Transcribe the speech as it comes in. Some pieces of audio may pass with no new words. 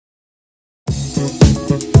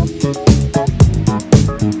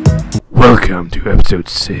Welcome to episode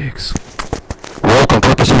 6. Welcome to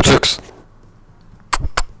episode 6.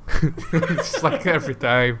 It's like every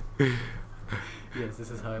time. Yes,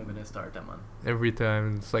 this is how I'm gonna start them on. Every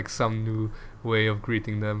time it's like some new way of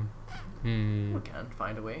greeting them. We can't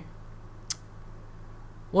find a way.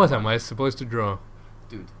 What am I supposed to draw?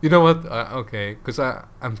 Dude. You know what? Okay, because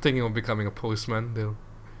I'm thinking of becoming a postman, Dil.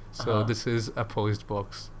 So this is a post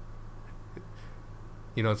box.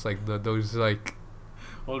 You know, it's like those like...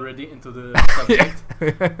 Already into the subject.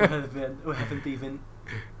 we haven't even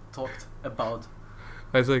talked about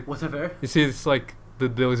I was like... whatever. You see, it's like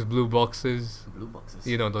those blue boxes. Blue boxes.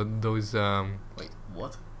 You know, those... Wait,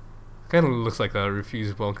 what? Kind of looks like a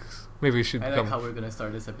refuse box. Maybe we should I become... like how we're gonna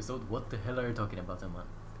start this episode. What the hell are you talking about, Emman?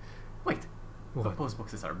 Wait. What? But post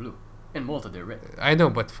boxes are blue. In Malta they're red. I know,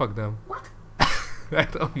 but fuck them. What? I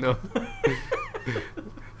don't know.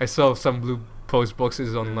 I saw some blue post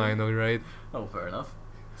boxes online, alright? Oh, fair enough.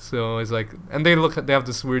 So it's like, and they have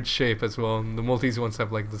this weird shape as well. And the Maltese ones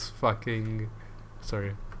have like this fucking,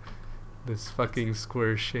 this fucking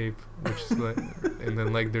square shape, which is like, and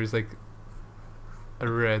then like there's like a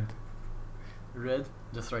red. Red?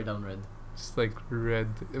 Just write down red. Just like red.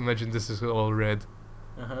 Imagine this is all red.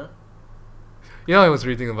 Uh-huh. You know, I was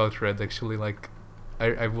reading about red actually. Like,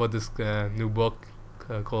 I bought this new book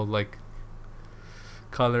called like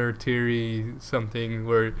Color Theory something,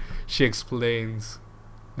 where she explains,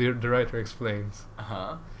 the writer explains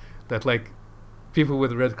Uh-huh. that like people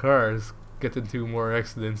with red cars get into more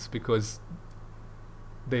accidents because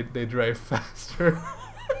they drive faster.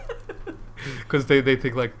 Because they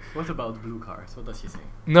think like... What about blue cars? What does she say?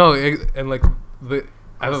 No, and like the...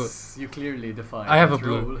 You clearly define I have that a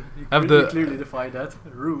blue. rule. I have You the... clearly define that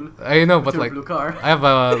rule. I know, but with your like... blue car. I have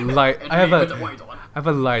a light... And I have me with the white one. I have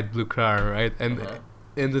a light blue car, right? And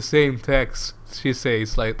in the same text, she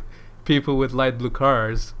says like people with light blue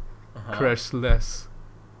cars crash less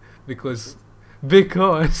because What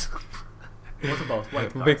about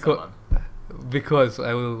white cars? because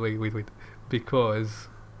I will wait because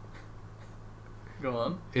Go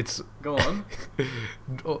on. it's Go on.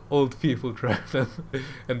 old people drive them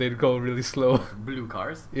and they go really slow. Blue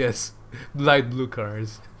cars. Yes, light blue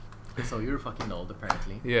cars. So you're fucking old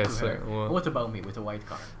apparently. Yes. To her. Well, What about me with a white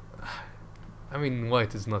car? I mean,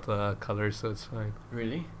 white is not a color, so it's fine.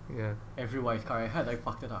 Really? Yeah. Every white car I had, I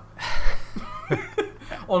fucked it up.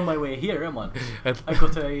 On my way here, Emman, At I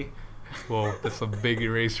got a... Whoa, that's a big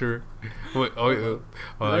eraser. Wait, are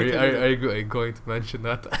you going to mention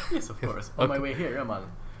that? Yes, of course. On my way here, Emman,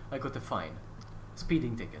 I got a fine.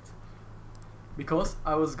 Speeding ticket. Because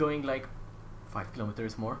I was going like 5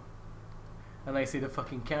 kilometers more. And I see the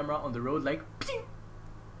fucking camera on the road like ping,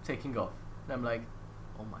 taking off. And I'm like,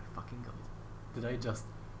 oh my fucking god. Did I just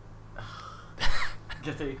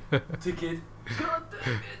get a ticket? God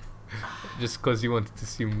damn it! Just because you wanted to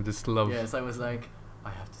see this love. Yes, I was like, I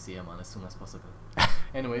have to see Emman as soon as possible.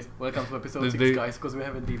 Anyways, welcome to episode Did 6, they- guys, because we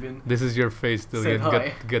haven't even This is your face, said Dillion,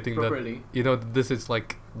 hi getting properly. that. You know, this is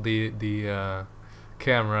like the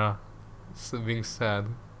camera being sad.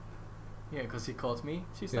 Yeah, because she called me.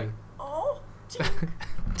 She's Yeah. like, oh,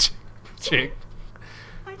 Chick.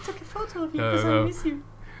 I took a photo of you No, because no. I miss you.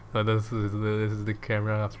 No, this is the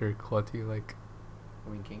camera after it caught you, like.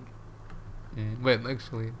 Winking. Wait,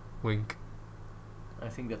 actually, wink. I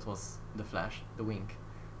think that was the flash, the wink.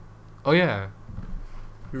 Oh yeah,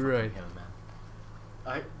 you're right. Hell,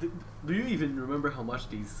 man. Do you even remember how much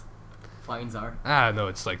these fines are? Ah, no,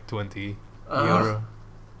 it's like 20 euro.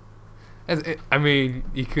 I mean,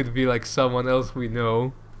 it could be like someone else we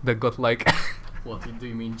know that got like. What, do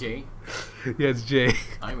you mean Jay? Yes, Jay.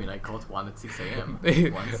 I mean, I caught one at 6 a.m.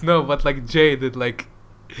 once. No, but like Jay did like.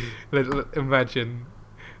 Imagine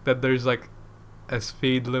that there's like a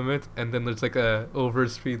speed limit and then there's like a over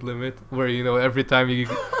speed limit where, you know, every time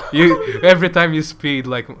you speed,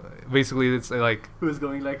 like basically it's like Who's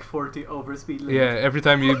going like 40 over speed limit? yeah, every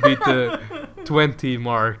time you beat the 20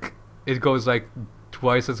 mark it goes like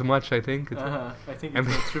twice as much, I think. I think it and-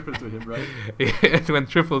 went triple to him, right? It went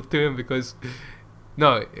triple to him because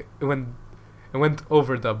no, it went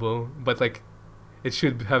over double, but like it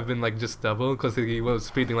should have been like just double because he was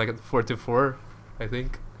speeding like at 44, I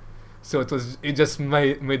think. So it just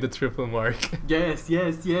made the triple mark. Yes.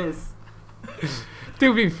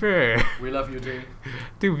 To be fair. We love you, Jay.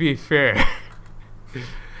 To be fair.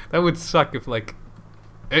 That would suck if like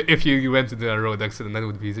if you went into a road accident. That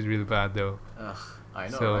would be really bad though. Ugh, I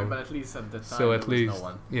know, So- right? But at least at the time So at there was least no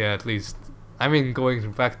one. yeah, at least. I mean,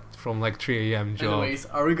 going back from like 3 a.m. job. Anyways,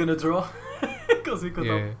 are we gonna draw? Because we could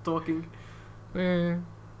Yeah. stop talking.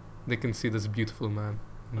 They can see this beautiful man.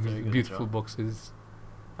 What are you gonna Beautiful draw? boxes.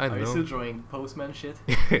 I Are you don't still know. drawing Postman shit?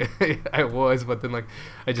 I was, but then like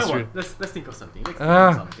I just. Come on, let's think of something. Let's think of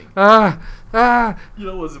Ah, something. ah. You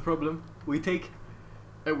know what's the problem? We take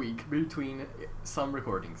a week between some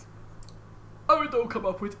recordings. And we don't come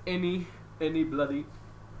up with any bloody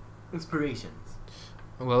inspirations.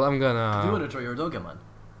 Well, I'm Do you gonna. want to draw your dog, man?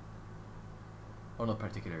 Or not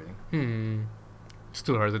particularly? It's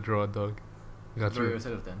too hard to draw a dog. Got Draw you.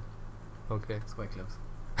 yourself then. Okay. It's quite close.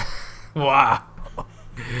 Wow.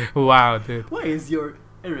 Wow, dude. Why is your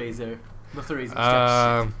eraser not erasing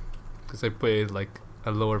jack Because I played like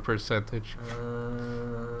a lower percentage.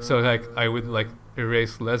 shit? So like I would like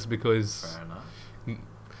erase less because Fair enough.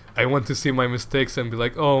 I want to see my mistakes and be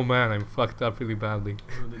like, oh man, I'm fucked up really badly.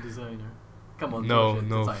 Oh, the designer. Come on. No, draw shit,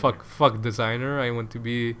 no, designer. fuck designer. I want to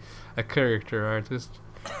be a character artist.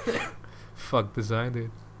 Fuck design,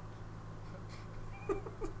 dude.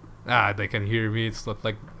 They can hear me. It's not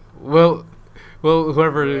like, well,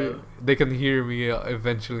 whoever Well. they can hear me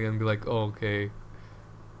eventually and be like, oh, okay.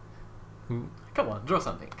 Come on, draw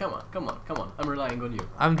something. Come on. I'm relying on you.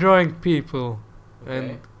 I'm drawing people,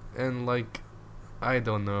 Okay. and like, I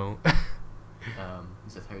don't know.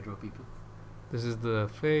 Is that how you draw people? This is the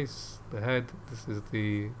face, the head. This is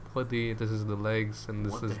the body. This is the legs, and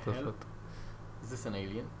this What is the the hell? foot. Is this an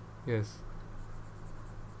alien? Yes.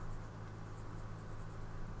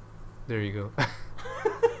 There you go.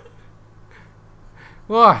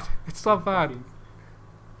 What? It's not bad. Fucking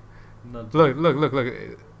Not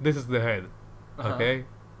Look. This is the head. Uh-huh. Okay.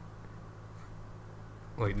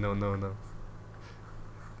 Wait, no.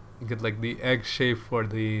 You get like the egg shape for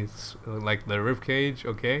the like the rib cage.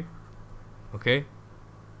 Okay.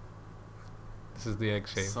 This is the egg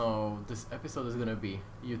shape. So this episode is gonna be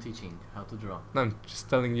you teaching how to draw. No, I'm just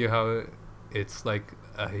telling you how it's like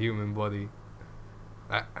a human body.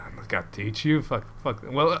 I'm not gonna teach you. Fuck.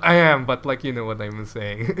 Well, I am, but like you know what I'm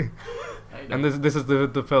saying. I know. And this is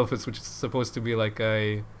the pelvis, which is supposed to be like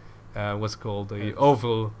a what's it called a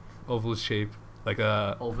Pelvis. oval shape, like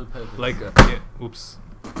a Oval pelvis. like a, yeah. Oops.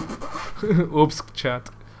 Oops, chat.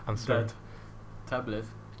 I'm sorry. That tablet.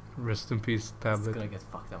 Rest in peace, It's tablet. gonna get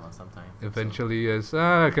fucked up on sometime. Eventually, yes.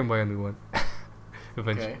 I can buy a new one. So,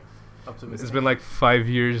 Eventually. okay. Optimistic. It's been like 5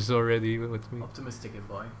 years already with me. Optimistic,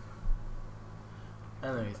 boy.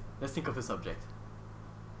 Anyways, let's think of a subject.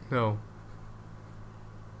 No.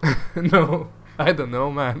 No, I don't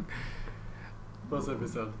know, man. What's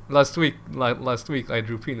episode? Last week I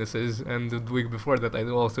drew penises, and the week before that I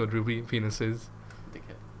also drew penises.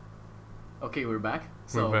 Dickhead. Okay, we're back.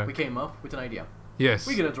 So We're back. we came up with an idea. Yes.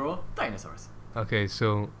 We're gonna draw dinosaurs. Okay,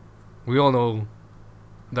 so we all know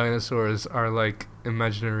dinosaurs are like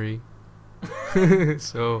imaginary.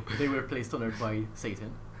 So They were placed on Earth by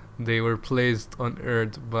Satan. they were placed on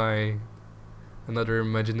Earth by another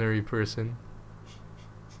imaginary person.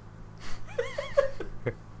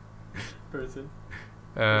 Person.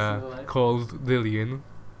 Person alive. Called Dillion,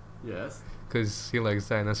 Yes. because he likes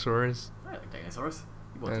dinosaurs. I like dinosaurs.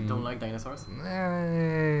 You what, you And- don't like dinosaurs?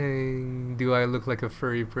 Do I look like a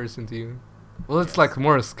furry person to you? Well, it's Yes. like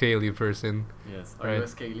more a scaly person. Yes. Are you a Right.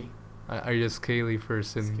 scaly? Are you a scaly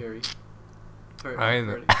person? Scary. I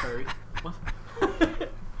know. Furry. What?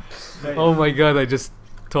 Oh my god, I just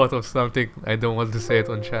thought of something. I don't want to say it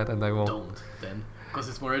on chat and I won't. Don't then, because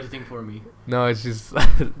it's more editing for me. No, it's just.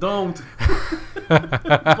 Don't.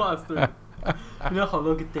 Bastard. You know how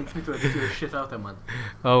long it takes me to edit your shit out, man.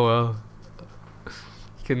 Oh well.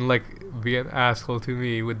 You can like be an asshole to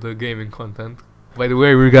me with the gaming content. By the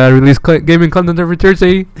way, we're gonna release gaming content every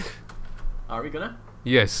Thursday. Are we gonna?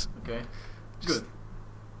 Yes. Okay. Just- Good.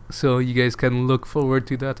 So you guys can look forward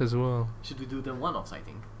to that as well. Should we do them one-offs, I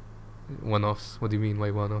think? One-offs? What do you mean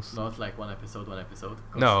by one-offs? Not like one episode. 'Cause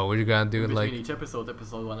No, we're gonna do in it between like. each episode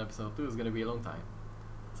 1, episode 2 is gonna be a long time.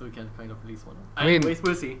 So we can kind of release one. I mean- Anyways,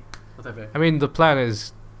 we'll see. Whatever. I mean, the plan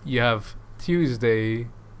is you have Tuesday,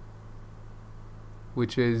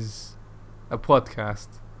 which is a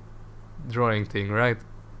podcast drawing thing, right?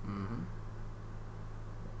 Mm-hmm.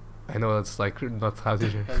 I know that's like not how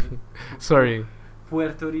to. Sorry.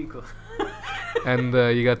 Puerto Rico. And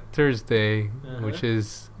you got Thursday, which Uh-huh.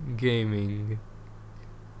 is gaming.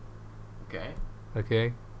 Okay.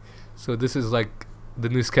 Okay, so this is like the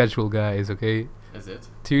new schedule, guys. Okay, Is it?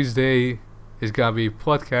 Tuesday is gonna be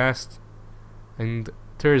podcast, and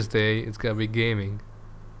Thursday it's gonna be gaming.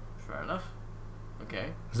 Fair enough.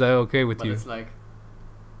 Okay. Is that okay with But you? it's like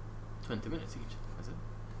 20 minutes each, is it?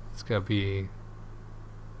 It's gonna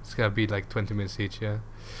be like 20 minutes each. Yeah.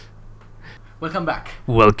 Welcome back.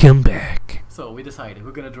 Welcome back. So we decided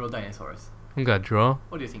we're gonna draw dinosaurs. I'm gonna draw.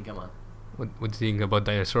 What do you think, Emma? What do you think about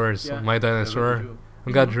dinosaurs? Yeah, My whatever dinosaur. you do.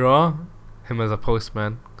 I'm gonna draw him as a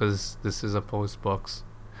postman, because this is a post box,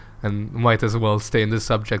 and might as well stay in the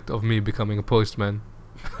subject of me becoming a postman.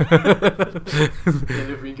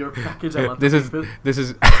 Delivering your package. This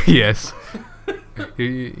is yes.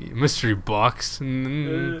 Mystery box.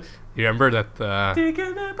 You remember that? Take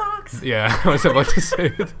in a box. Yeah, I was about to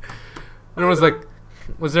say it. There was like,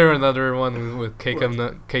 was there another one with cake in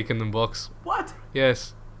the box? What?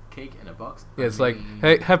 Yes. Cake in a box? Yeah, it's like,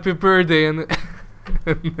 hey, happy birthday, and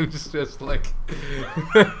it's just like,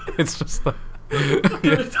 it's just like. What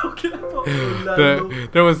are you talking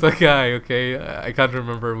about? There was a guy, okay, I can't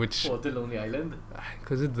remember which. What, the Lonely Island?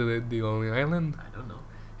 Was it the only island? I don't know.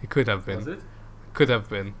 It could have been. Was it? Could have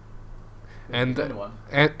been. And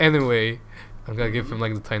anyway, I'm gonna give him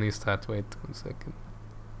like the tiniest hat. Wait 1 second.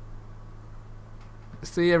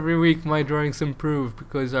 See, every week my drawings improve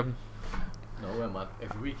because I'm. No, Emma.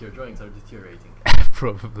 Every week your drawings are deteriorating.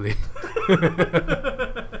 Probably.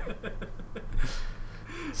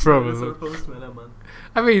 Probably. Postman, Emma.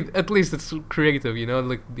 I mean, at least it's creative, you know.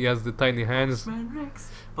 Like he has the tiny hands. Postman Rex.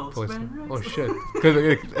 Postman Rex. Oh shit! Cause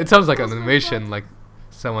it sounds like an animation. Like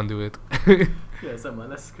someone do it. Yes, Emma.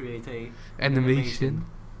 Let's create a animation.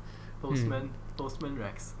 Postman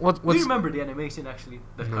Rex. What's Do you remember the animation actually?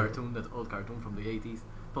 That No. cartoon, that old cartoon from the 80s?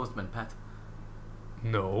 Postman Pat.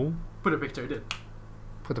 No. Put a picture there.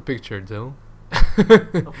 Put a picture though.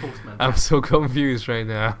 Of Postman I'm Pat. so confused right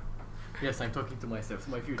now. Yes, I'm talking to myself.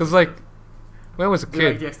 My future. Cause like, when I was a Do you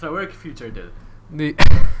like kid, the extra work? Future did. the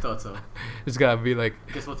Thought so. it's gotta be like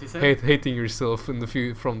Guess what he said? hating yourself in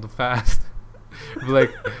the from the past.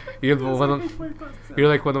 Like you're Yes, one I of hate my past. you're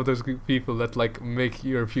like one of those people that like make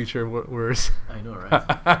your future worse. I know, right?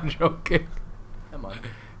 I'm joking. Come on.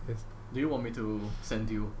 Yes. Do you want me to send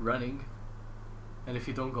you running? And if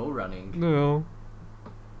you don't go running, No.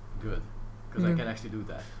 good, because I Yeah. can actually do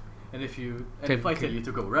that. And if Can- if I tell can- you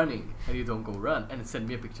to go running and you don't go run and send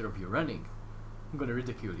me a picture of you running, I'm gonna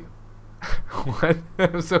ridicule you. What?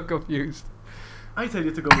 I'm so confused. I tell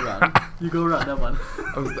you to go run, you go run, that one.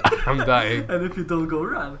 I'm dying. And if you don't go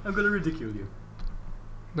run, I'm gonna ridicule you.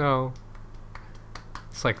 No.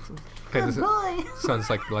 It's like kinda Goodbye. sounds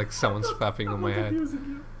like someone's fapping on my I'm head. abusing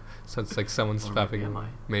you. Sounds like someone's Or maybe fapping. am I?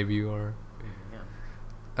 Maybe you are.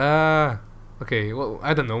 Yeah. Okay. Well,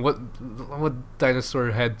 I don't know what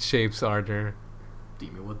dinosaur head shapes are there. Tell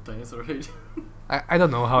me what dinosaur head. I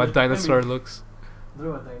don't know how a I mean- dinosaur looks.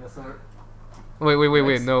 Draw a dinosaur. Wait.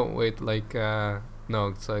 Legs? No, wait. Like no.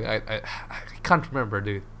 It's like I can't remember,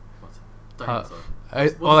 dude. What? Dinosaur. All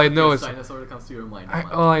What's I the know first is dinosaur that comes to your mind.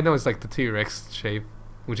 all I know is like the T-Rex shape,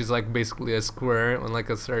 which is like basically a square on like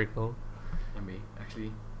a circle. And me,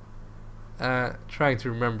 actually. Trying to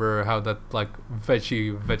remember how that like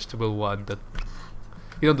vegetable one that,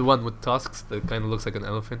 you know, the one with tusks that kind of looks like an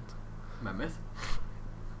elephant. Mammoth.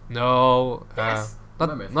 No, Yes!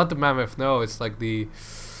 Mammoth. not the mammoth. No, it's like the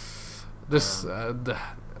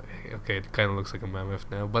okay, it kind of looks like a mammoth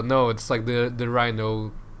now, but no, it's like the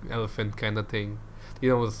rhino elephant kind of thing. You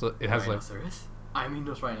know, it has like Rhinoceros? I mean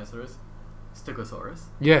those rhinoceros. Stegosaurus.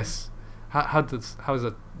 yes. How is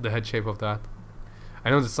that the head shape of that? I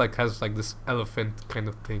know it's like has like this elephant kind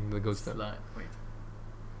of thing that goes down. Wait.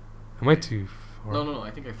 Am I too far? No, I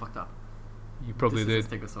think I fucked up. You probably This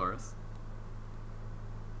did. is a Stegosaurus.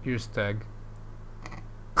 You're stag.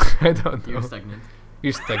 I don't know. You're stagnant.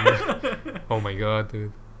 You're stagnant. Oh my god,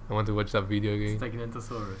 dude. I want to watch that video again.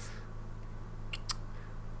 Stagnantosaurus.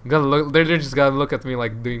 Gotta look. They're just gonna look at me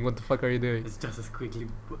like, doing what the fuck are you doing? It's just as quickly.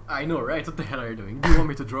 I know, right? What the hell are you doing? Do you want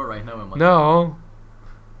me to draw right now, Emma? No.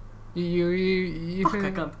 You Fuck,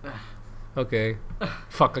 I can't. Okay.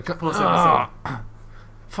 Fuck, I can't. Pause Ah.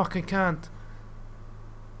 Fuck, I can't.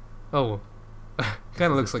 Oh.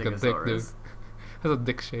 Kinda looks like a dick, dude. Has a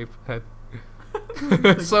dick shaped head.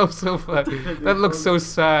 so fun. That looks so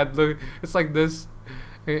sad. Look, it's like this.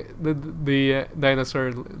 The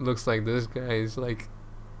dinosaur looks like this guy. Is like,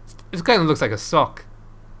 it kind of looks like a sock.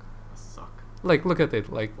 A sock. Like, look at it.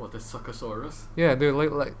 Like, What, a Suckosaurus? yeah, dude.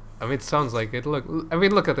 Like. I mean, it sounds like it. Look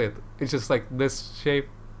at it. It's just like this shape.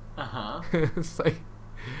 Uh huh. It's like,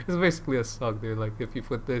 it's basically a sock, dude. Like, if you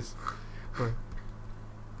put this.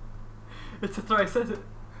 It's a tricep.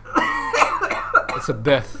 It's a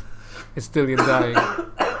death. It's Dillion dying.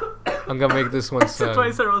 I'm gonna make this one It's a sad.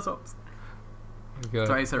 Triceratops. God.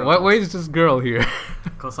 Triceratops. Why is this girl here?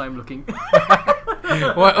 Because I'm looking.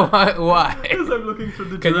 Why? Because I'm looking through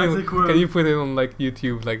the Jurassic World. Can you put it on like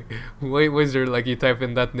YouTube? Like, why is there like you type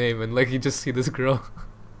in that name and like you just see this girl?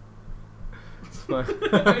 It's fine.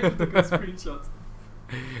 I took a screenshot.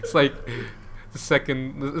 It's like the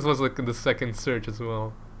second. This was like the second search as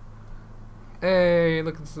well. Hey,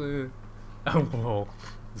 look at the. Oh, whoa.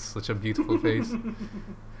 It's such a beautiful face.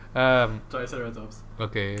 Triceratops.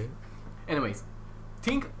 Okay. Anyways,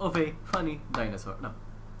 think of a funny dinosaur. No,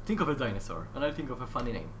 think of a dinosaur, and I'll think of a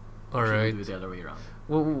funny name. All Should we right. do it the other way around?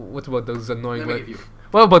 What about those annoying? Let me Like, give you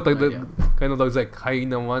what about like an the idea. kind of those like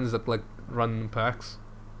hyena ones that like run in packs?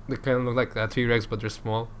 They kind of look like a T-Rex, but they're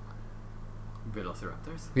small.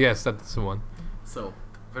 Velociraptors. Yes, that's the one. So,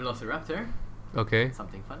 Velociraptor, Okay.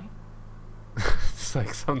 something funny. It's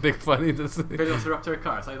like something funny to say. Velociraptor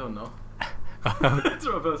cars, I don't know. It's a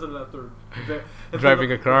Velociraptor.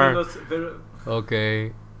 Driving a car. Because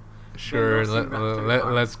Okay. Sure. Velociraptor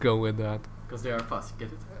cars. Let's go with that. they are fast,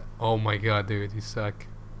 get it? Oh my god, dude, you suck.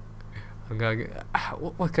 I'm gonna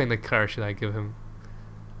what kind of car should I give him?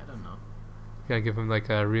 I don't know. Can I give him like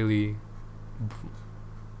a really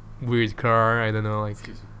weird car? I don't know, like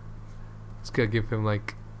Excuse me. it's gonna give him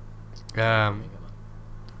like Omega Man.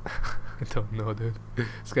 I don't know, dude.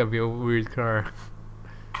 It's gotta be a weird car.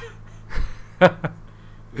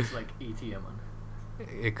 Looks like ATM man.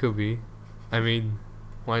 It could be. I mean,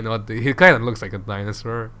 why not? He kind of looks like a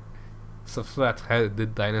dinosaur. It's a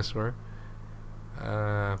flat-headed dinosaur.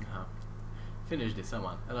 Finish this,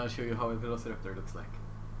 man, and I'll show you how a Velociraptor looks like.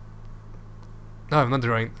 No, I'm not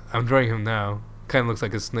drawing. I'm drawing him now. Kind of looks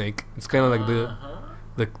like a snake. It's kind of like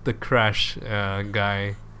the Crash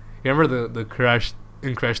guy. You remember the Crash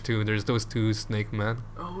in Crash 2? There's those two snake men.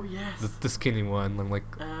 Oh yes. The skinny one. I'm like,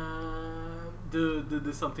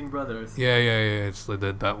 The something brothers. yeah. It's like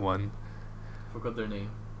that one. Forgot their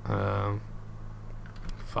name.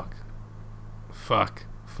 Fuck.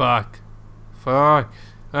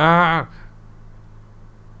 Ah.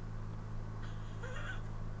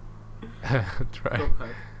 Try.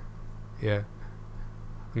 Tophat. Yeah.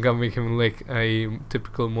 I'm gonna make him like a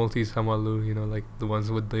typical Maltese Hamalu, you know, like the ones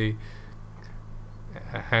with the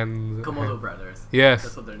hand. Komodo brothers. Yes.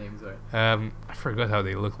 That's what their names were. I forgot how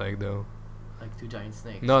they look like though. Like two giant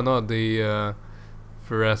snakes. No, the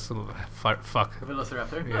fuck.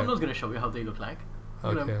 Velociraptor. Yeah. I'm not gonna show you how they look like.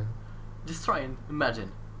 You know, Okay. just try and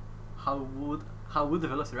imagine how would the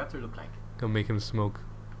Velociraptor look like? Gonna make him smoke.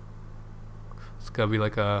 It's gotta be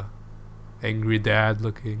like a angry dad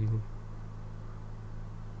looking.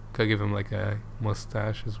 Gotta give him like a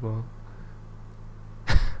mustache as well.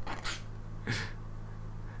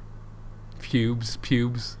 Pubes.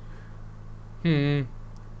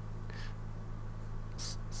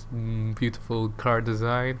 Beautiful car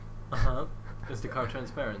design. Is the car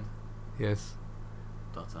transparent? Yes.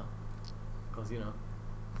 Thought so. Cause you know.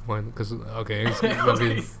 One, cause okay,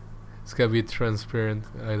 it's gotta be transparent.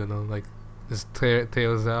 I don't know, like his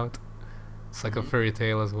tail's out. It's like a fairy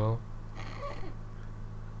tale as well.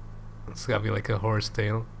 It's gotta be like a horse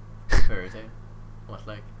tail. Fairy tale. What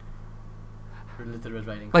like? Little Red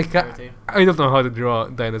Riding Hood Like fairy tale? I don't know how to draw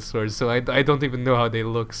dinosaurs, so I don't even know how they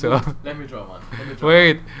look. So Let me draw one.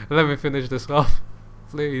 wait, let me finish this off,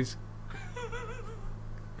 please.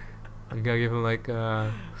 I'm gonna give him like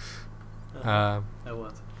A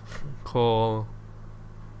what? call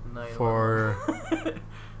 911. for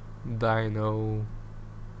Dino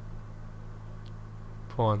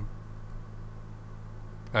Pawn.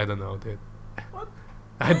 I don't know, dude. What?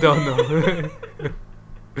 I don't know.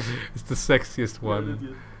 It's the sexiest You're an one.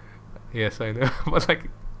 idiot. Yes, I know. But like,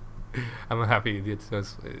 I'm a happy idiot, so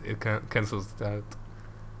it cancels that.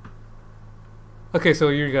 Okay, so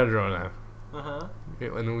you're gonna draw now.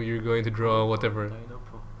 And you're going to draw whatever. Dino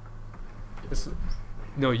Paw.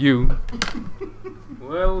 No, you.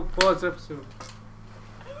 Well, pause episode.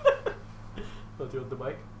 Thought you on the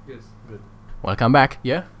mic? Yes. Good. Welcome back.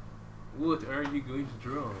 Yeah? What are you going to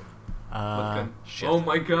draw? Shit. Oh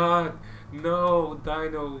my god! No,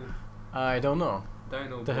 Dino. I don't know.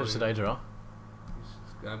 Dino. What the hell boy. should I draw?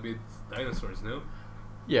 It's gotta be dinosaurs, no?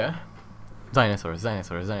 Yeah. Dinosaurs.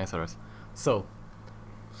 So,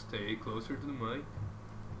 Stay closer to the mic.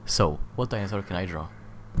 what dinosaur can I draw?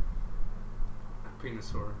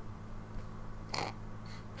 Penisaur.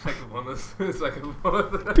 It's like a bonus. It's like a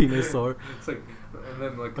bonus. Penisaur. It's like, and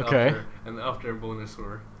then like Okay. after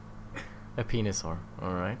bonusaur. A penisaur.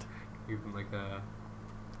 Alright. Even like a.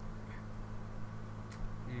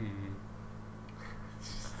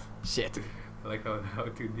 Shit. I like how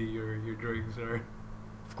 2D your drawings are.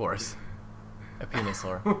 Of course. A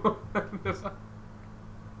penisaur.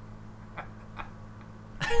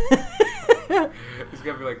 It's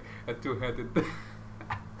gonna be like a two-headed.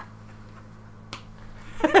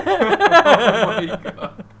 Oh my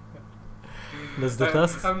god. That's the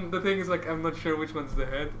test? The thing is, like, I'm not sure which one's the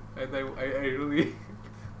head, and I really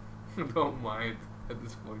don't mind at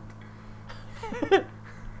this point.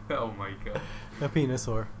 Oh my god. A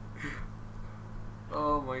penisaur.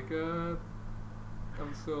 Oh my god.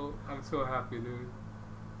 I'm so happy, dude.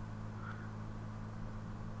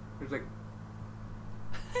 There's like.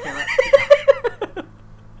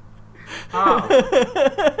 How?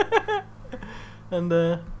 And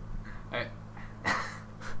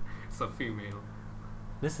It's a female.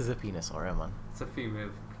 this is a penis, or man. It's a female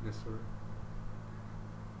dinosaur.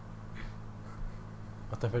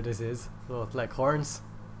 Whatever this is. What, like horns?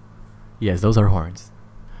 Yes, those are horns.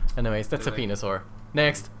 Anyways, that's a They're like- penisaur.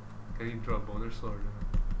 Next. Can you draw a boner sword?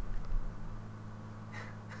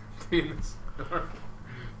 Penis.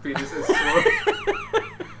 Penis is sword.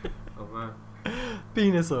 Oh man.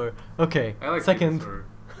 Penisaur. Okay. I like Second.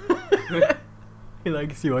 Venusaur. He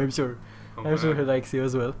likes you, I'm sure. Oh, I'm sure man. he likes you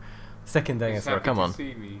as well. Second He's dinosaur, happy come to on.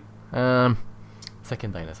 see me.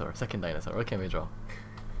 Second dinosaur. What can we draw?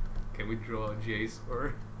 Can we draw a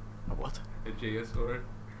J-saur? A what? A J-saur?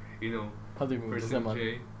 You know, How do you move this, person man?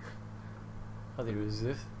 J. How do you use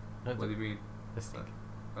this? What do you mean? Let's think.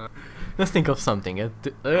 Uh, Let's think of something. Ugh.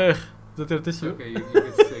 Is that your tissue? Okay, you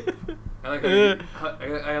get sick. I like how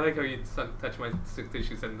you, I like how you touch my sick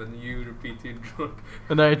tissues and then you repeat your drunk.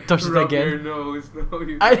 And I touch it Rub your again. nose. No,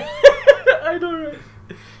 you. I don't know.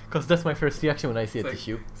 Because that's my first reaction when I see a It's like-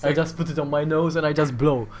 tissue. it's I like- just put it on my nose and I just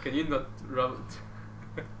blow. Can you not rub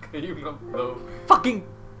it? Can you not blow? Fucking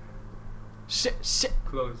shit.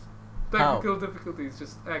 Close. How? Technical difficulties,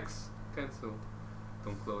 just X. Cancel.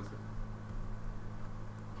 Don't close it.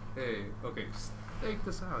 Hey, okay, just take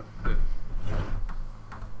this out. Good.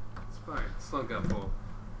 It's fine. It's not gonna fall.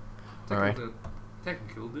 Alright.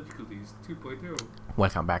 Technical difficulties 2.0.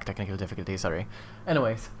 Welcome back, technical difficulties, sorry.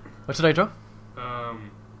 Anyways, what should I draw?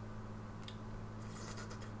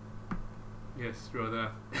 Yes, draw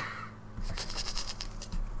that.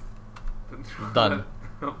 Don't draw Done. that.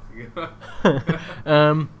 Oh my god.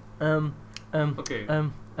 Okay,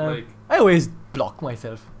 like- I always block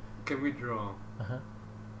myself. Can we draw? Uh-huh.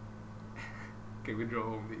 Can we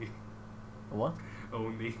draw only? What?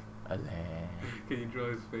 Only. Allez. Can you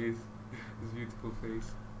draw his face? His beautiful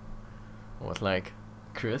face. What, like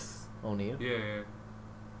Chris O'Neill? Yeah.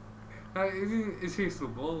 Is he still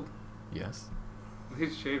bald? Yes. Did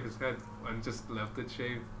he shave his head and just left it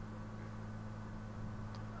shaved?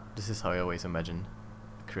 This is how I always imagine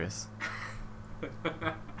Chris.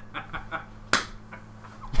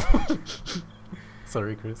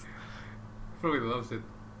 Sorry, Chris. Probably loves it.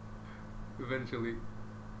 Eventually.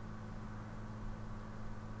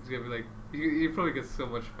 It's gonna be like, he probably gets so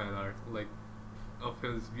much fan art, like, of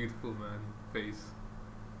his beautiful man face.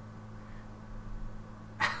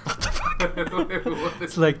 What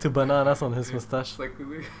It's like two bananas on his mustache. It's like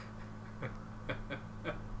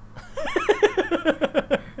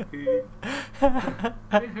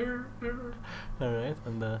Alright,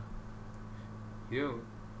 and Yo,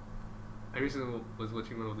 I recently was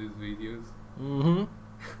watching one of these videos mm-hmm.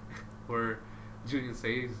 where Julian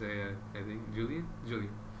says, I think Julian,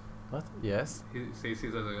 What? Yes? he says he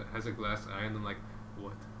has a glass eye, and I'm like,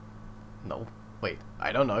 what? No. Wait,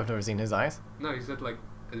 I don't know, I've never seen his eyes. No, he said like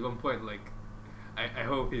at one point like, I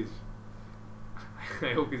hope he's,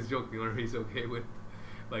 I hope he's joking or he's okay with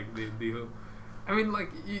like the I mean like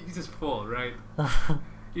you just fall, right?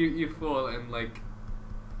 you fall and like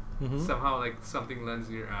Mm-hmm. somehow like something lands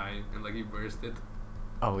in your eye and like you burst it.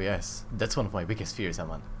 Oh yes, that's one of my biggest fears,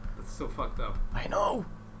 man. That's so fucked up. I know.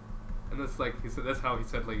 And that's like he said. That's how he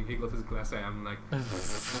said like he got his glass eye. I'm like,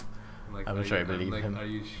 I'm not sure I believe him. Are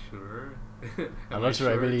you sure? I'm not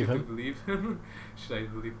sure I believe to him. Believe him? Should I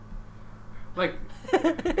believe? Like,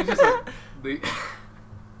 it's just like the.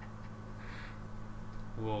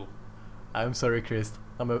 Whoa. I'm sorry, Chris.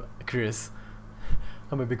 I'm a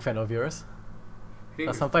big fan of yours. He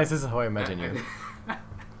was- Sometimes this is how I imagine you.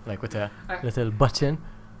 Like with a little button.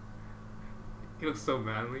 He looks so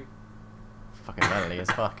manly. Fucking manly as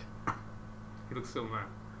fuck. He looks so man.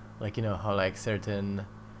 Like, you know how like certain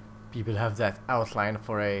people have that outline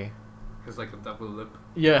for a... He's like a double lip.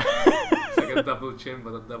 Yeah. It's like a double chin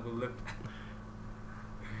but a double lip.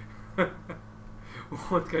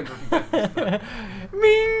 What kind of man is that?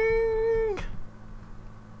 Ming!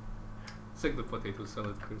 It's like the potato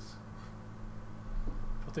salad, Chris.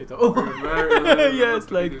 Potato. Oh! Remember Yes,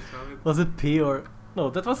 potato like... salad? Was it P or... No,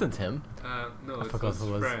 that wasn't him. No, I it's forgot his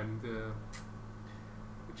who was. friend,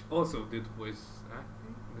 which also did voice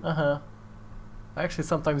acting. Uh-huh. I actually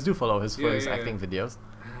sometimes do follow his Yeah, voice yeah, acting yeah. videos.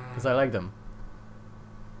 Because I like them.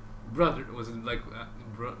 Brother was it like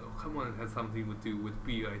come on, it had something to do with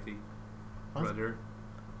B, I think. What? Brother,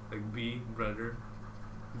 like B, brother.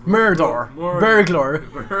 Murder! Burglar!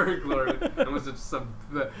 Burglar! And was it some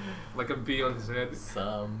like a B on his head?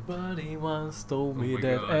 Somebody once told Oh me my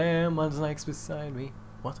that God. Emma's likes beside me.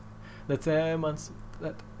 What? That Emma's...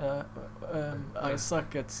 that I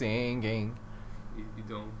suck at singing. You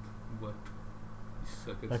don't, but you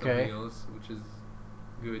suck at Okay. something else, which is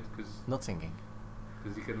good because Not singing.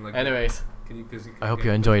 you can like. Anyways, Can you, cause you can I hope get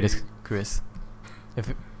you enjoy the- this, Chris. If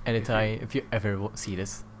you ever see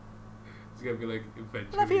this. It's gonna be like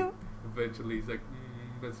eventually. Love you. Eventually, he's like,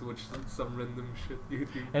 let's watch some random shit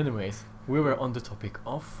YouTube. Anyways, we were on the topic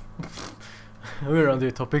of we were on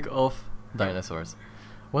the topic of dinosaurs.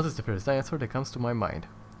 What is the first dinosaur that comes to my mind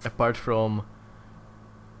apart from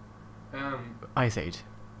Ice Age?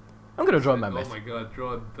 I'm gonna draw a mammoth. Oh my god,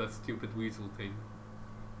 draw that stupid weasel thing.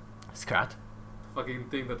 Scrat. Fucking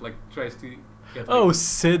thing that like tries to get. Oh, like,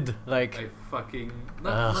 Sid. Like. I fucking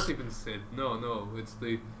not even Sid. No, it's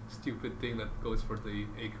the stupid thing that goes for the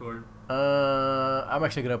acorn. I'm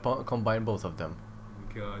actually gonna combine both of them.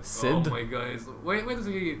 Oh my god. Sid? Oh my god. Why does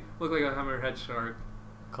he look like a hammerhead shark?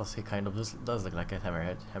 Cause he kind of does look like a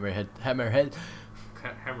hammerhead. Hammer.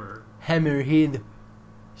 Hammerhead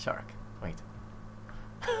shark. Wait.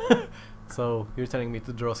 So you're telling me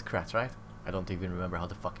to draw Scrat, right? I don't even remember how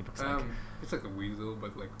the fuck it looks like. It's like a weasel,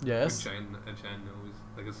 but like Yes. a giant nose,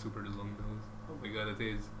 like a super long nose. Oh my god, it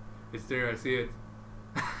is. It's there. I see it.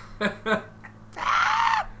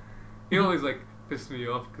 He always like pissed me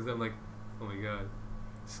off because I'm like, oh my god,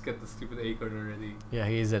 just get the stupid acorn already. Yeah,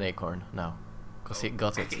 he is an acorn now. Cause he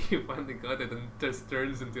got it. He finally got it and just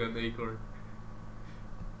turns into an acorn.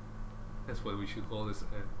 That's what we should call this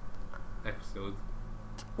episode.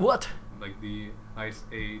 What? Like the Ice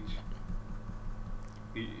Age.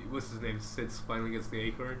 What's his name? Sid's finally gets the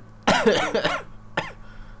acorn.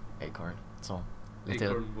 Acorn. So little.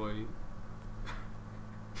 Acorn boy.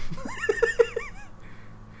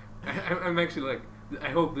 I'm actually like, I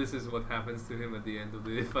hope this is what happens to him at the end of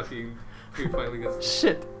the fucking. He finally gets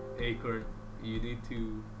Shit. acorn. You need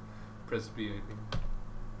to press B, I think.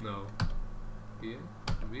 No. Yeah?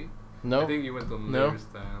 B? No. I think you went on No. layer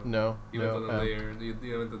style. No. You no. went on a layer.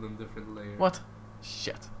 You went on a different layer. What?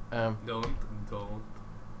 Shit. Don't.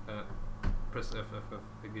 Press F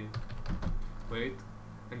again. Wait.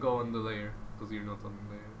 And go on the layer. Because you're not on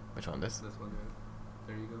the layer. Which one? This? This one, yeah.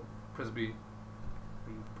 There you go. Press B.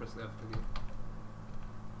 And press F again.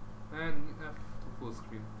 And F to full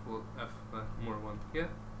screen. Full F, more one. Yeah.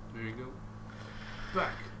 There you go.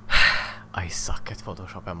 Back. I suck at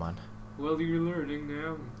Photoshop, man. Well, you're learning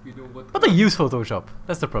now. You know what. But I use Photoshop.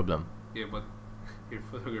 That's the problem. Yeah, but you're a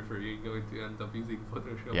photographer. You're going to end up using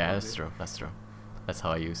Photoshop. Yeah, one that's day. true. That's true. That's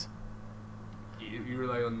how I use. If you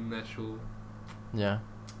rely on natural, Yeah.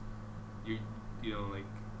 you know, like,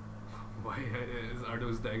 why are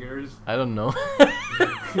those daggers? I don't know.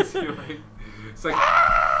 It's like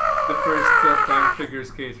the first time figure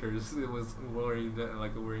skaters. It was wearing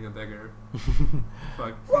wearing a dagger.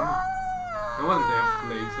 Fuck. No wonder they have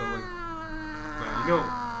blades. So I'm like, man, you know,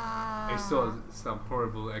 I saw some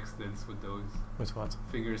horrible accidents with those With what?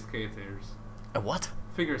 figure skaters. A what?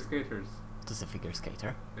 Figure skaters Just a figure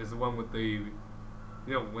skater. is the one with the, you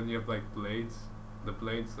know, when you have like blades. The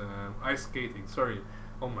blades. Ice skating. Sorry.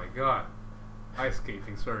 Oh my god. Ice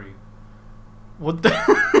skating. Sorry. What the?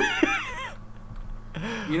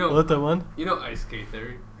 You know. What the one? You know ice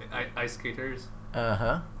ice skaters.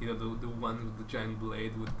 Uh-huh. You know the ones with the giant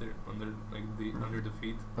blade with their under the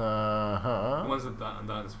feet. The Uh-huh. ones that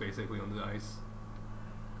dance basically on the ice.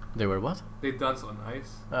 They were what? They dance on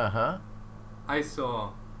ice. Uh-huh. I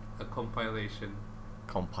saw a compilation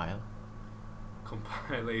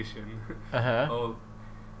Uh-huh. of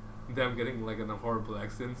them getting like in a horrible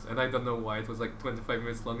accidents, and I don't know why. It was like 25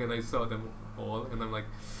 minutes long, and I saw them all, and I'm like,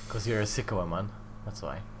 Cause you're a sicko, man. That's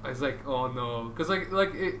why. I was like, oh no, because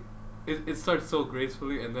like it starts so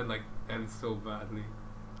gracefully and then like ends so badly.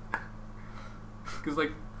 Because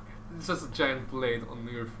like it's just a giant blade on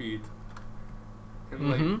your feet, and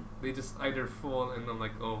like Mhm. they just either fall, and I'm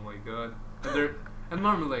like, oh my god. And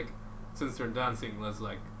normally like since they're dancing, let's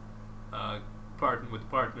like with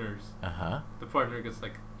partners, Uh-huh. the partner gets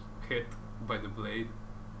like hit by the blade,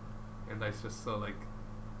 and I just saw like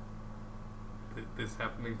this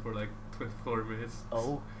happening for like 24 minutes.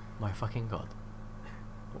 Oh my fucking god.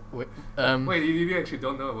 Wait, Wait, you actually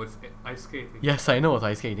don't know what's ice skating? Yes, I know what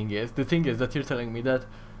ice skating is. The thing is that you're telling me that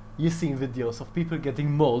you've seen videos of people getting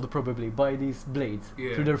mauled probably by these blades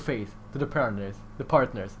Yeah. through their face to the partners.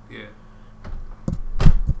 Yeah.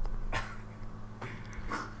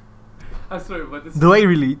 I'm sorry, but this Do I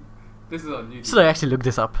really? this is on YouTube. Should I actually look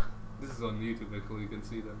this up? This is on YouTube, actually. You can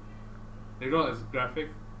see them. They're not as graphic,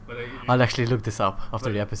 but I'll actually look this up after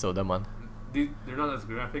But- the episode, man. they're not as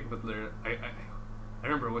graphic, but I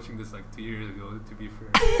remember watching this like 2 years ago. To be fair.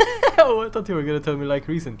 Oh, I thought you were gonna tell me like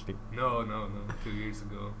recently. No, 2 years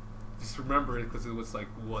ago. just remember it because it was like,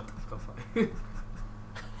 what the fuck?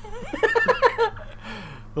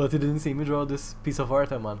 But you didn't see me draw this piece of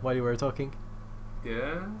art, man, while you were talking?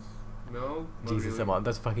 Yes? No? Not Jesus, really. man,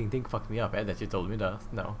 that fucking thing fucked me up, that you told me that.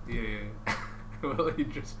 No. Yeah. Well, he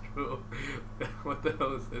just drew. What the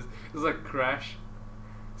hell is this? It's like Crash.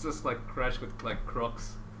 It's just like Crash with like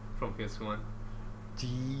Crocs from PS1.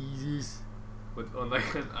 Jesus. With on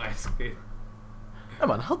like an ice skate. Hey,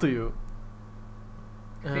 man, how do you...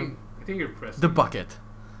 I think you're pressing the bucket.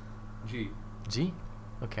 G. G?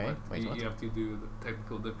 Okay, But wait, what? you have to do the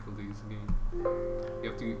technical difficulties again. You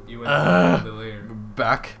have to. You went Ah. the layer.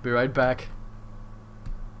 Back, be right back.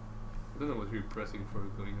 I don't know what you're pressing for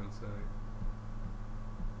going outside.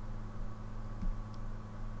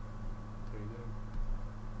 There you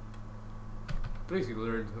go. At least you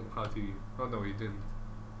learned how to. Oh no, you didn't.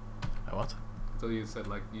 What? I thought you said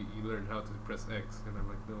like you learned how to press X, and I'm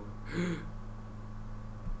like, no.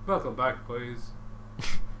 Welcome back, boys.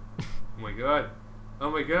 Oh my god. Oh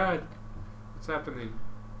my god. What's happening?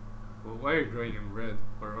 Well, why are you drawing in red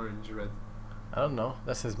or orange red? I don't know.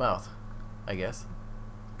 That's his mouth, I guess.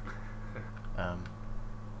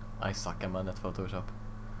 I suck, man, at Photoshop.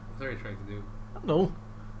 What are you trying to do? I don't know.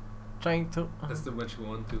 Trying to... That's the much you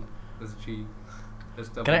want to. That's G. That's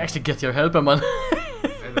double. Can I actually get your help, man?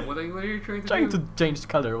 And what are you trying to Trying do? to change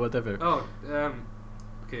color, whatever. Oh,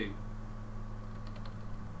 okay.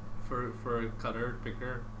 For a color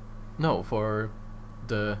picker. No, for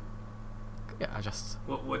the... Yeah, I just...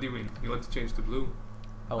 What do you mean? You want to change to blue?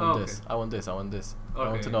 I want Oh, this. okay. I want this. I want this. I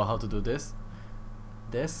want to Okay. know how to do this.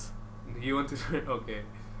 This. You want to okay.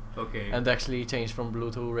 Okay. And actually change from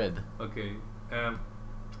blue to red. Okay.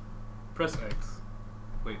 Press X.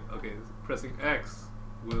 Wait, okay. Pressing X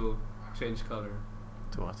will change color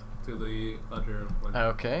To what? to the other one.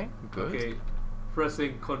 Okay, good. Okay.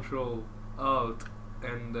 Pressing Control Alt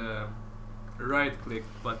and right click,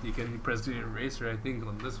 but you can press the eraser, I think,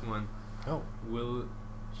 on this one. Oh. Will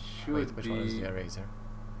should Wait, which be one is the eraser?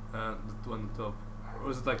 the one on top. Or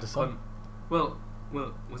was it like The sun? well,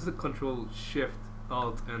 was it Control Shift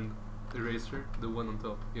Alt and eraser? The one on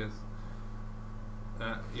top, yes.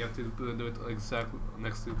 You have to do it exactly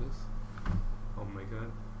next to this. Oh my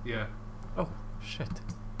god. Yeah, Oh, shit.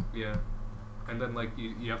 yeah. And then like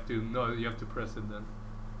you have to you have to press it then.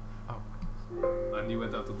 Oh. And you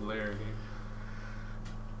went out of the layer again.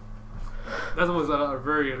 That was a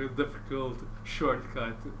very difficult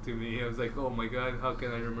shortcut to me. I was like, oh my god, how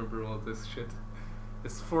can I remember all this shit?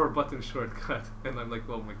 It's 4-button shortcut, and I'm like,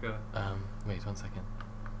 oh my god. Wait 1 second.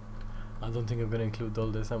 I don't think I'm gonna include all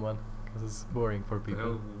this, man, because it's boring for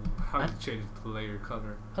people. How I- to change the layer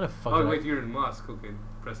color? How the fuck Oh do wait, I... you're in mask. Okay,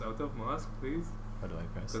 press out of mask, please. How do I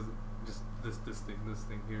press? Cause just this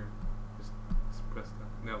thing here. Just press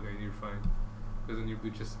that. No, okay, you're fine. Because then you'll be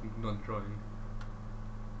just not drawing.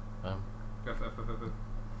 F.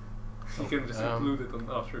 You can just include it on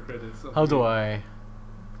after credits. How do I...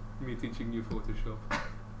 Me teaching you Photoshop.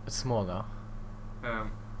 It's small now.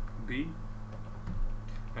 B.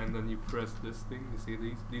 And then you press this thing. You see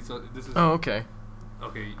these? This is. Oh, okay.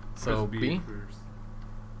 Okay. So press B? first.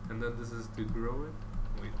 And then this is to grow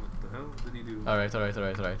it. Wait, what the hell did he do? Alright.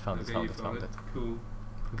 Found Okay, it. you found it. Cool.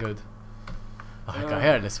 Good. Oh, I got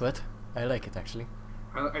hair this sweat. I like it, actually.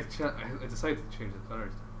 I decided to change the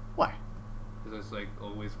colors. Why? Because it's like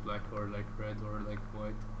always black or like red or like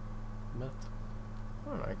white. But... I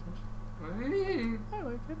like it. Hey, I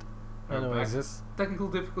like it. We're Anyways, back. this... Technical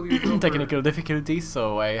difficulties. over. Technical difficulties,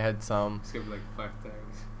 so I had some... Skipped like 5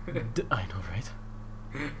 times. I know, right?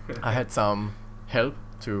 I had some help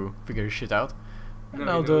to figure shit out. And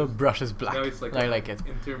now the brush is black. Now it's like I like it.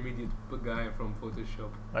 intermediate guy from Photoshop.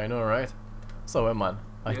 I know, right? So, man,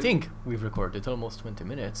 I Yes? think we've recorded almost 20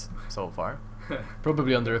 minutes so far.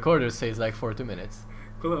 Probably on the recorder says like 40 minutes.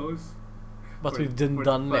 Close. But we've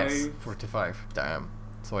done less. 45. 45. Damn.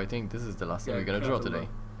 So I think this is the last thing Yeah, we're gonna cut draw a lot. today.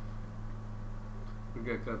 We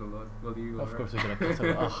got cut a lot. Well, you Of are. course we're gonna cut a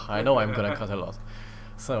lot. Ugh, I know I'm gonna cut a lot.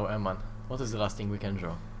 So, man, what is the last thing we can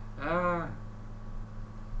draw?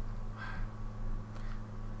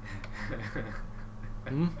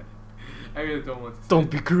 Hmm? I really don't want to.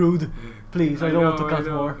 Don't say be crude, please. I don't want to cut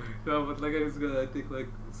know. more. No, but like I was gonna think like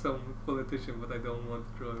some politician, but I don't want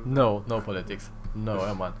to draw him. No, no politics.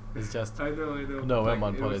 No, man. It's just I know. No, like, I'm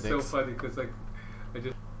on it was so politics. funny because like I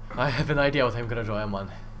just. I have an idea what I'm gonna draw,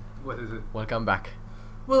 man. What is it? Welcome back.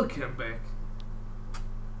 Welcome back.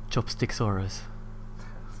 Chopsticksaurus.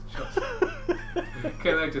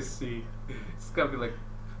 Can I just see? It's gotta be like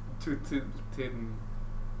too thin.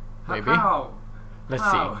 Maybe. How? Let's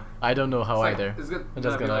How? see. I don't know how It's like, either. It's gonna, I'm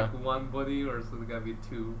just be gonna- like one body or is it gonna be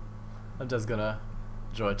 2? I'm just gonna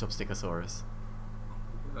draw a chopstickosaurus.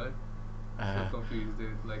 What? So Uh, confused,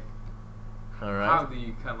 dude. Like, how Alright. do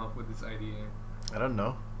you come up with this idea? I don't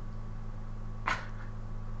know.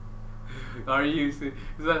 Are you? Is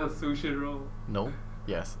that a sushi roll? No.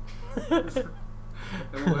 Yes. Well,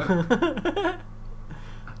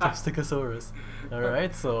 Chopstickosaurus.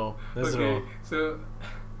 Alright, so let's okay, roll. so.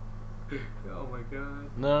 Oh my god.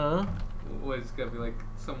 No. What, it's gonna be like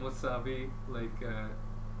some wasabi, like,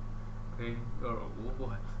 thing? Or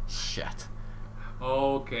what? Shit.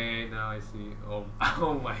 Okay, now I see. Oh,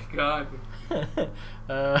 oh my god.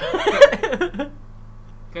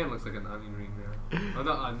 Kind of looks like an onion ring there. Oh,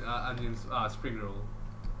 not onions, spring roll.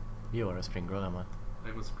 You are a spring roll, Emma.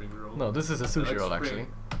 I'm a spring roll. No, this is a I sushi like roll, spring. actually.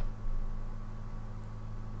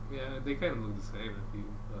 Yeah, they kind of look the same if you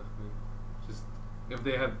ask me. Just, if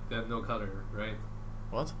they had no color, right?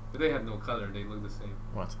 What? If they had no color, they look the same.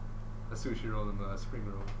 What? A sushi roll and a spring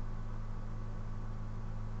roll.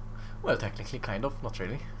 Well, technically, kind of. Not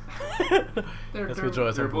really. Let's They're draw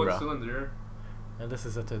a both tempura. cylinder. And this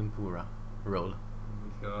is a tempura roll. Oh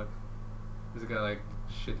my god. This guy like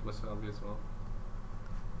shit wasabi as well.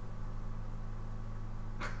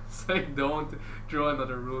 Say don't draw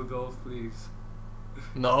another Rudolph, please.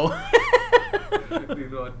 No. Do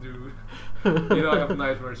not do. You know I have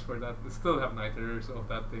nightmares for that. I still have nightmares of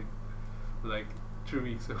that thing. Like 3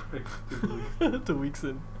 weeks away. 2 weeks. 2 weeks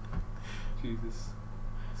in. Jesus.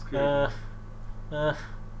 Scared me. Uh,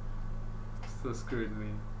 Still scared me.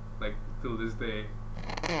 Like till this day.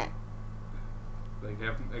 Like I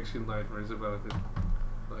have actual nightmares about it.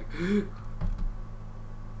 Like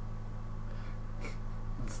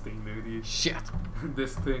this thing, dude. shit.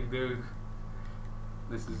 This thing, dude.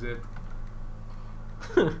 This is it.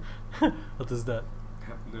 What is that? I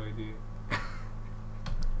have no idea.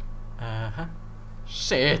 Uh-huh.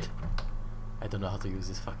 Shit. I don't know how to use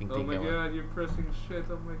this fucking Oh thing. my Emma. god, you're pressing shit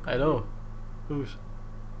on my I know. Whoosh.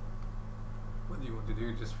 What do you want to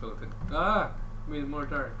do? Just fill it in. Ah! Made it more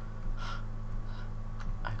dark.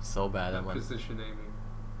 I'm so bad at one. Precision aiming.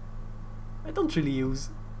 I don't really use.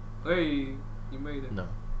 Hey! You made it. No.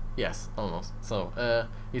 Yes, almost. So,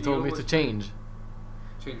 you You told me to almost change.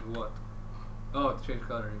 Change what? Oh, to change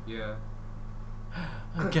color. Yeah.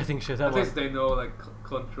 I'm getting shit. At Emma. least they know like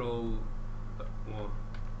control. Well,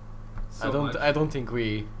 so much. I don't think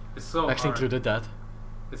we It's so actually hard. included that.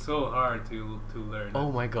 It's so hard to learn.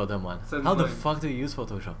 Oh my god, Emma. So How the annoying. fuck do you use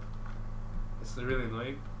Photoshop? It's really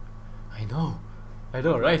annoying. I know, But,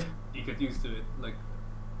 right? like, you get used to it. Like,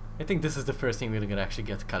 I think this is the first thing we're gonna actually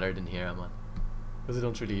get colored in here, Emma. Because we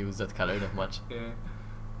don't really use that color that much. yeah.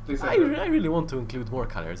 Please I really want to include more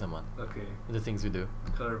colors, Emma, Okay. in the things we do.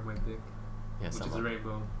 Color of my dick. Yes, Which is a Emma.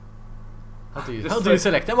 rainbow. How do you Just how do you like-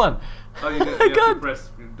 select, Emma? Oh, you have to God. press,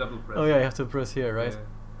 double press. Oh yeah, you have to press here, right?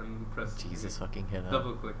 Yeah. And press. Jesus fucking hell. Emma.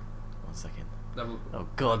 Double click. 1 second. Double. Oh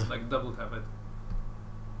god. Like double tap it.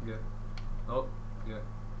 Yeah. Oh. Yeah.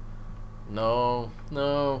 No,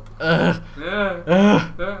 no. Ugh.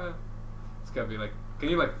 Yeah. Ugh. It's gotta be like. Can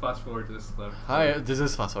you like fast forward to this stuff? Hi, this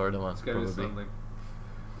is fast forward, Emma. It's gotta be Probably. some like.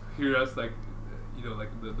 Hear us like, you know, like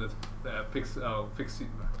the pixie. Oh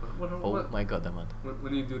What? my god, Emma.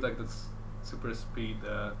 When you do like this super speed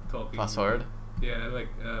talking. Fast forward. Yeah, like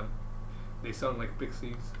they sound like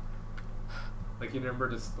pixies. Like you remember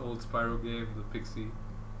this old Spyro game, the Pixie.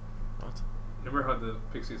 What? Remember how the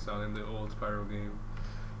pixies sound in the old Spyro game?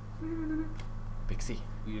 Pixie?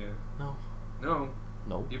 Yeah. No. No.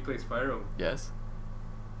 No. You play Spyro. Yes.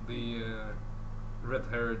 The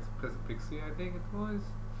red-haired pixie, I think it was.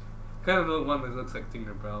 Kind of the one that looks like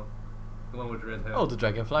Tinkerbell. The one with red hair. Oh, the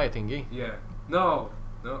dragonfly thingy. Yeah. No.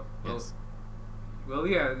 No. Yes. Well,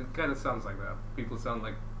 yeah, it kind of sounds like that. People sound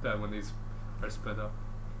like that when they are sped up.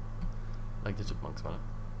 Like the chipmunks, man.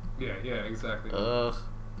 Yeah, yeah, exactly. Ugh.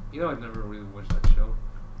 You know, I never really watched that show.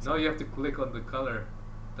 Now you have to click on the color.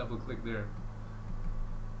 Double click there.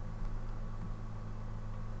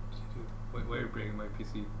 Wait, why are you bringing my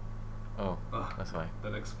PC? Oh, Ah, that's why.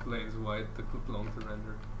 that explains why it took long to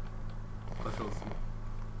render. But we'll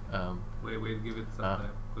see. Wait, give it some time.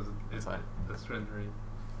 Because that's fine. it's rendering.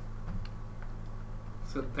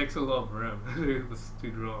 So it takes a lot of RAM to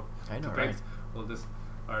draw. I know, to right? paint all this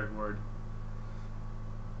artwork.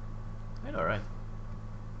 I know, right?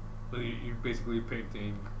 So you're basically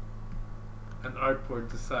painting an artboard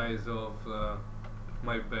the size of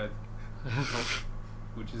my bed,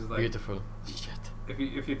 which is like Beautiful. Shit.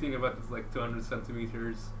 if you think about it, it's like 200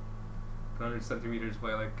 centimeters, 200 centimeters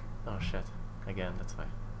by like. Oh shit. Again, that's why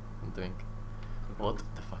I'm doing. What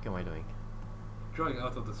the fuck am I doing? Drawing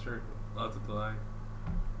out of the circle, out of the line.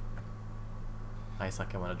 I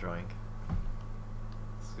suck at drawing.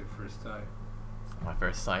 It's your first time. My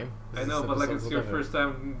first time. I know, but like it's your first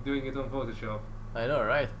time doing it on Photoshop. I know,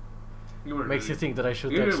 right? You were Makes really, you think that I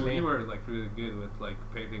should you actually. You were like really good with like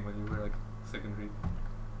painting when you were like secondary.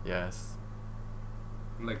 Yes.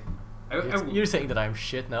 Like, You're saying that I'm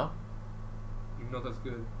shit now? you're not as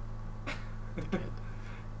good.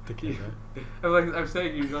 Dickhead. I'm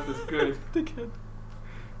saying you're not as good. Dickhead.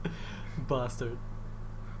 Bastard.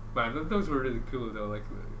 Man, those were really cool though. Like,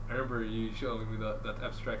 I remember you showing me that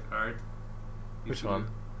abstract art. Which one?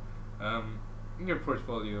 In your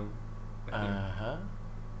portfolio. Uh-huh.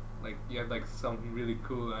 Like, you had like some really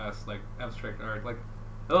cool ass like abstract art. Like,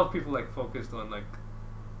 a lot of people like focused on like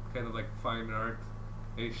kind of like fine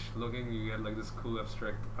art-ish looking. You had like this cool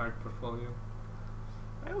abstract art portfolio.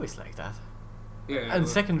 I always like that. Yeah. And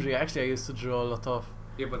secondary, actually, I used to draw a lot of.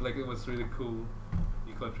 Yeah, but like it was really cool.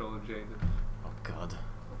 You control Jade. Oh god.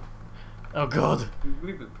 Oh god.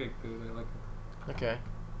 Leave it pink, dude. I like it. Okay.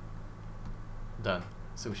 Done.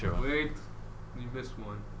 Sushi roll. Wait, you missed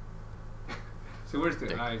one. So where's the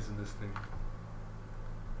Dick. eyes in this thing?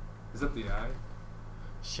 Is that the eye?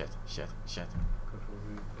 Shit. Control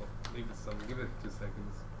Z. Oh, leave it somewhere. Give it 2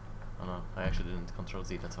 seconds. Oh no, I actually didn't control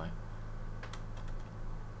Z, that's why.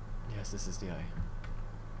 Yes, this is the eye.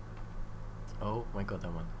 Oh my god,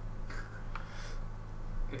 that one.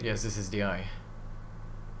 Yes, this is the eye.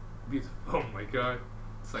 Beautiful. Oh my god.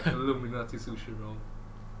 It's like Illuminati sushi roll.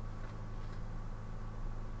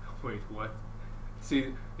 Wait, what?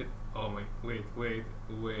 See, it. Oh my. Wait.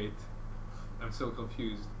 I'm so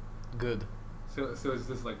confused. Good. So is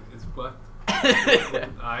this like his butt? With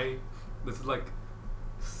an eye? This is like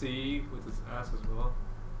C with his ass as well.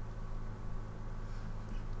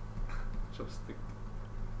 Chopstick.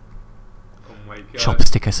 Oh my god.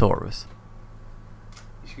 Chopstickosaurus.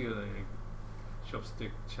 You should get like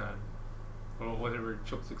Chopstick Chan. Or whatever,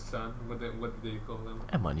 Chopstick San. What do they call them?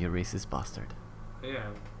 Emman, you racist bastard. Yeah.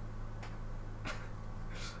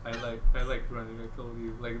 I like running, I told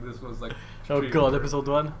you. Like this was like Oh 3 god, or episode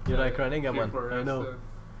 1? You like running, 3 or Emman? 4 I know. episodes.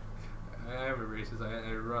 I am a racist,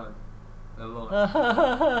 I run a lot.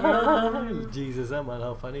 Jesus, Emman,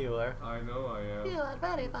 how funny you are. I know I am. You are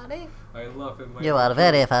very funny. I laugh at my You own are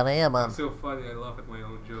very jokes. funny, I'm man. so funny, I laugh at my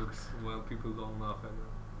own jokes while people don't laugh at them.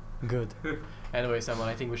 Good. Anyways, Emman,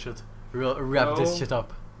 I think we should wrap this No. shit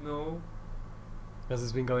up. No, Because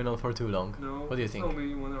it's been going on for too long. no. What do you think? It's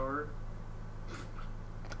only 1 hour.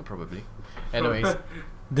 Probably. Anyways,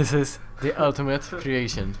 this is the ultimate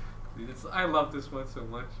creation. I love this one so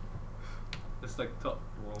much. It's like top.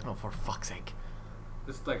 Whoa. Oh, for fuck's sake.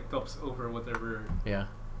 It's like tops over whatever, Yeah.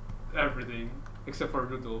 everything except for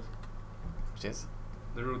Rudolph. Which is?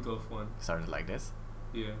 The Rudolph one. Started like this.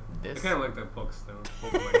 Yeah. This? I kind of like that box though.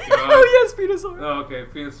 Oh my god. Oh yes, Venusaur! Oh, okay,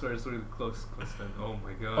 Venusaur is really close then. Oh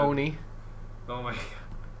my god. Oni, Oh my god.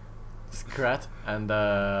 Scrat, and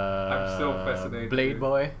I'm so fascinated, Blade dude.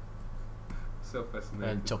 Boy, So fascinating.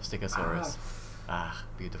 and Chopstickosaurus. Ah,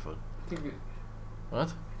 beautiful. I think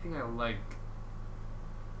What? I like.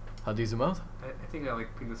 How do you zoom out? I think I like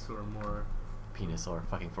Venusaur more. Venusaur.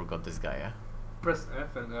 Fucking forgot this guy, yeah? Press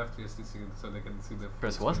F and F just to see it so they can see the.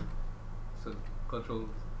 Press full what? screen. So Control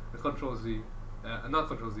Z. Not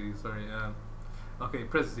Control Z. Sorry. Okay,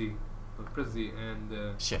 press Z. Press Z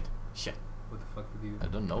and. Shit. What the fuck did you? I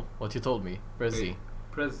don't know. What you told me. Press Okay, Z.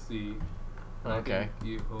 Press Z. and I Okay.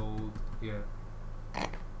 think you hold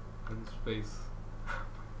and space. Oh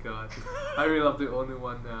my god. I really love the only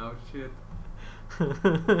one now. Shit.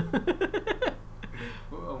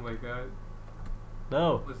 Oh my god.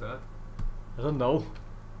 No, What's that? I don't know.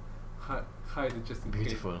 Hide it just in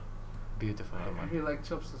Beautiful. case. Beautiful. I Emman. really like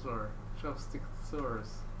Chopstickosaurus.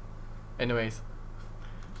 Anyways,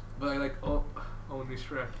 But I like only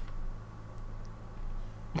Shrek.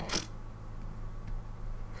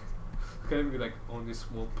 Can it be like only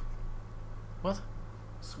Swamp? what?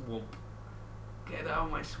 Swamp. Get out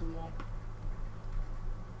of my swamp.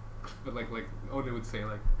 But like only would say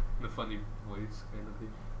like in a funny voice kind of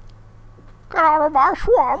thing. Get out of my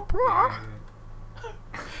swamp. Yeah.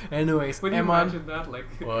 Anyways, When you Emman. imagine that, like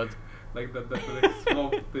What? like that like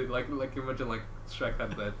swamp thing, like imagine like Shrek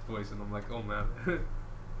had that voice, and I'm like, oh man,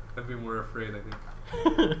 I'd be more afraid. I think.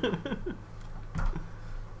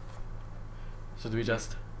 Should we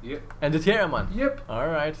just Yep. end it here, Emman? Yep.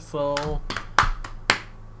 Alright, so.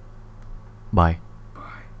 Bye.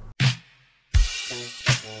 Bye.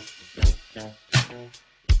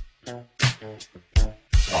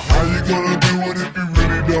 How you gonna do it if you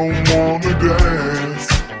really don't wanna dance?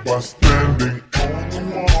 By standing